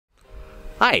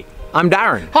Hey, I'm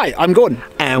Darren. Hi, I'm Gordon.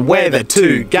 And we're the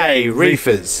two gay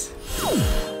reefers.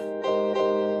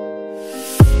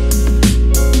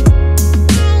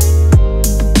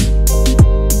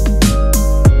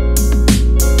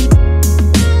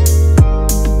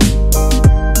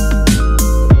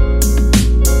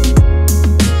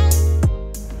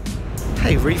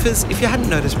 Hey reefers, if you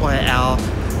hadn't noticed by our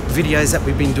videos that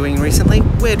we've been doing recently,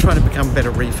 we're trying to become better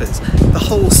reefers. The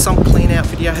whole sump clean out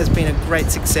video has been a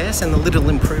great success, and the little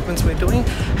improvements we're doing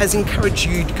has encouraged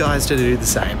you guys to do the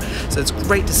same. So it's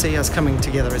great to see us coming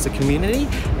together as a community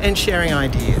and sharing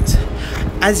ideas.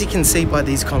 As you can see by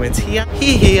these comments here,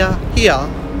 here,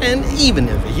 and even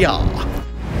over here.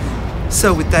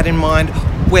 So with that in mind,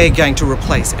 we're going to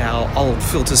replace our old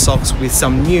filter socks with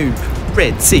some new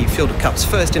Red Sea filter cups.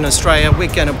 First in Australia,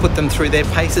 we're going to put them through their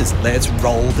paces. Let's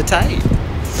roll the tape.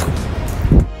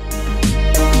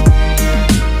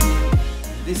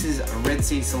 This is a Red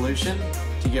Sea solution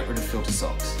to get rid of filter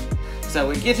socks. So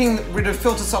we're getting rid of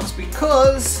filter socks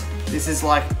because this is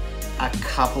like a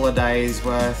couple of days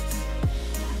worth.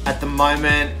 At the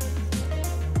moment,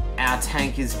 our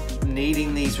tank is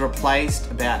needing these replaced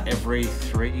about every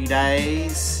 3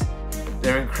 days.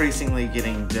 They're increasingly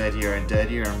getting dirtier and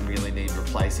dirtier and really need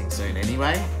replacing soon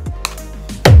anyway.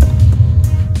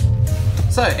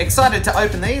 So excited to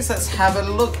open these. Let's have a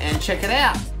look and check it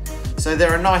out. So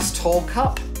they're a nice tall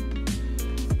cup.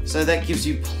 So that gives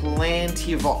you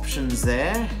plenty of options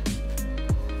there.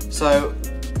 So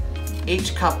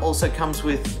each cup also comes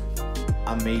with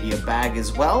a media bag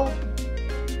as well,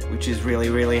 which is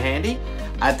really handy.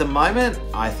 At the moment,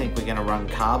 I think we're gonna run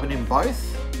carbon in both.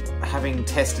 Having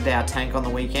tested our tank on the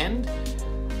weekend,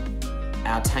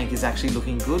 our tank is actually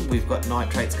looking good. We've got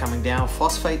nitrates coming down,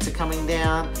 phosphates are coming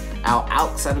down, our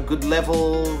alk's at a good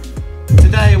level.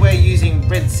 Today we're using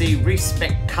Red Sea Reef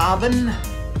Spec carbon.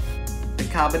 The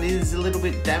carbon is a little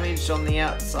bit damaged on the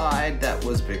outside. That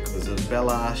was because of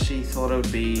Bella. She thought it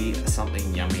would be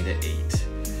something yummy to eat.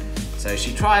 So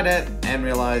she tried it and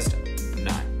realized,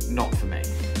 no, not for me.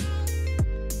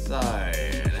 So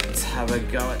let's have a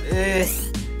go at this.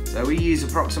 So we use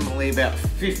approximately about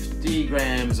 50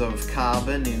 grams of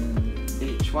carbon in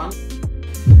each one.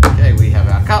 Okay, we have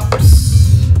our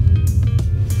cups.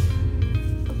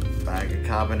 A bag of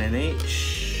carbon in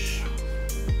each.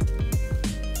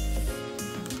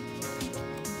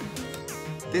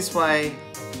 This way,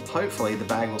 hopefully the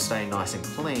bag will stay nice and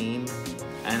clean,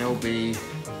 and it'll be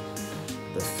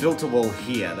the filter wall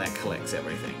here that collects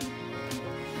everything.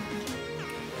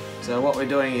 So what we're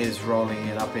doing is rolling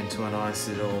it up into a nice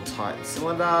little tight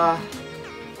cylinder.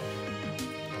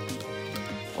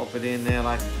 Pop it in there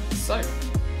like so.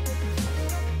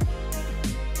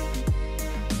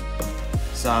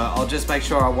 So I'll just make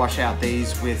sure I wash out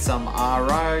these with some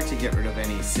RO to get rid of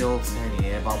any silt, any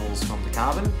air bubbles from the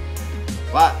carbon.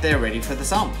 But they're ready for the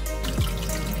sump.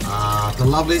 The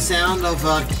lovely sound of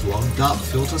a clogged up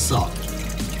filter sock.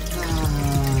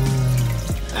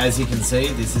 As you can see,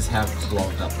 this is how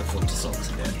clogged up the filter socks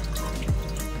get.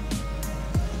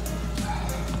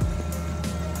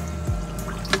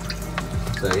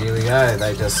 So here we go,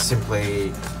 they just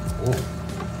simply,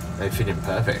 they fit in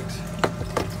perfect.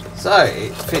 So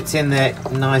it fits in there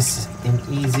nice and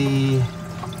easy,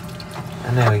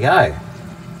 and there we go.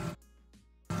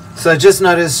 So just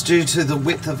notice, due to the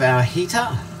width of our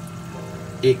heater,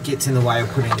 it gets in the way of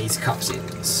putting these cups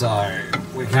in. So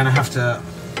we're gonna have to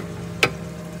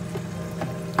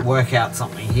work out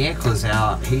something here because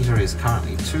our heater is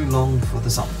currently too long for the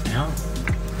sump now.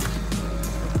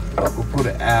 But we'll put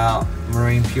our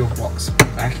marine pure blocks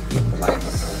back in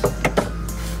place.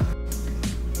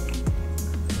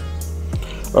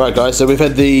 Alright guys, so we've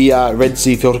had the Red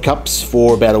Sea filter cups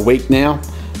for about a week now.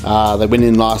 They went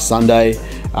in last Sunday.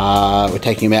 We're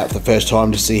taking them out for the first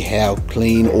time to see how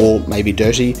clean or maybe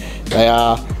dirty they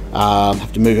are.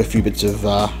 Have to move a few bits of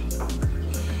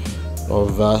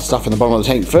stuff in the bottom of the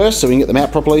tank first so we can get them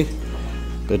out properly,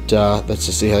 but let's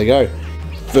just see how they go.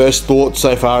 First thought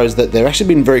so far is that they've actually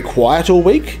been very quiet all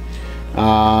week.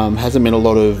 Hasn't been a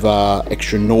lot of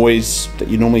extra noise that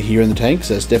you normally hear in the tank,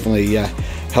 so it's definitely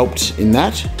helped in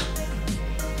that.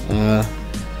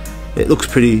 It looks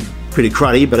pretty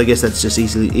cruddy, but I guess that's just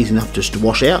easy enough just to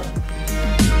wash out.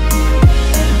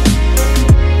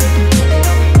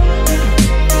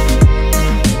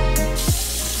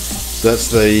 So that's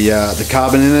the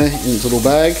carbon in there, in its little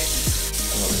bag. Oh,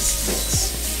 it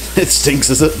stinks. It stinks,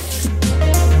 does it?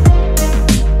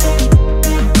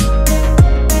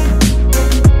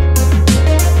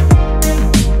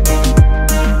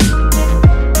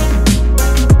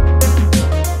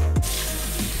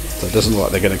 So it doesn't look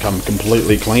like they're going to come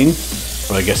completely clean.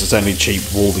 But I guess it's only cheap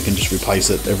wool, we can just replace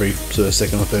it every sort of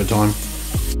second or third time.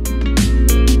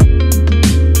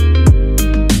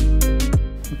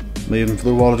 Leave them for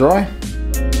a little while to dry.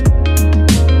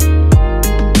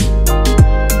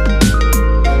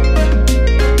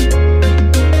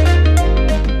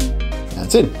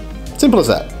 That's it. Simple as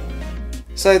that.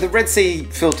 So the Red Sea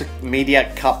filter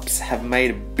media cups have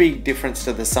made a big difference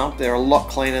to the sump. They're a lot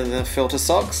cleaner than the filter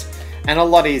socks and a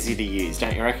lot easier to use,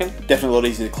 don't you reckon? Definitely a lot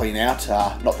easier to clean out.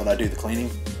 Not that I do the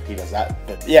cleaning, he does that.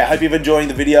 But yeah, hope you've enjoyed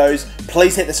the videos.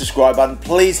 Please hit the subscribe button.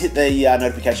 Please hit the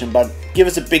notification button. Give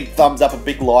us a big thumbs up, a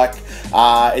big like.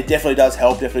 It definitely does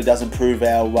help. Definitely does improve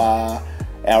our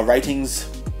ratings.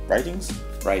 Ratings.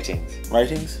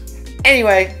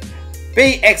 Anyway,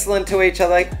 be excellent to each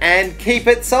other and keep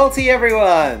it salty,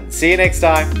 everyone. See you next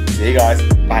time. See you guys.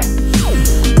 Bye.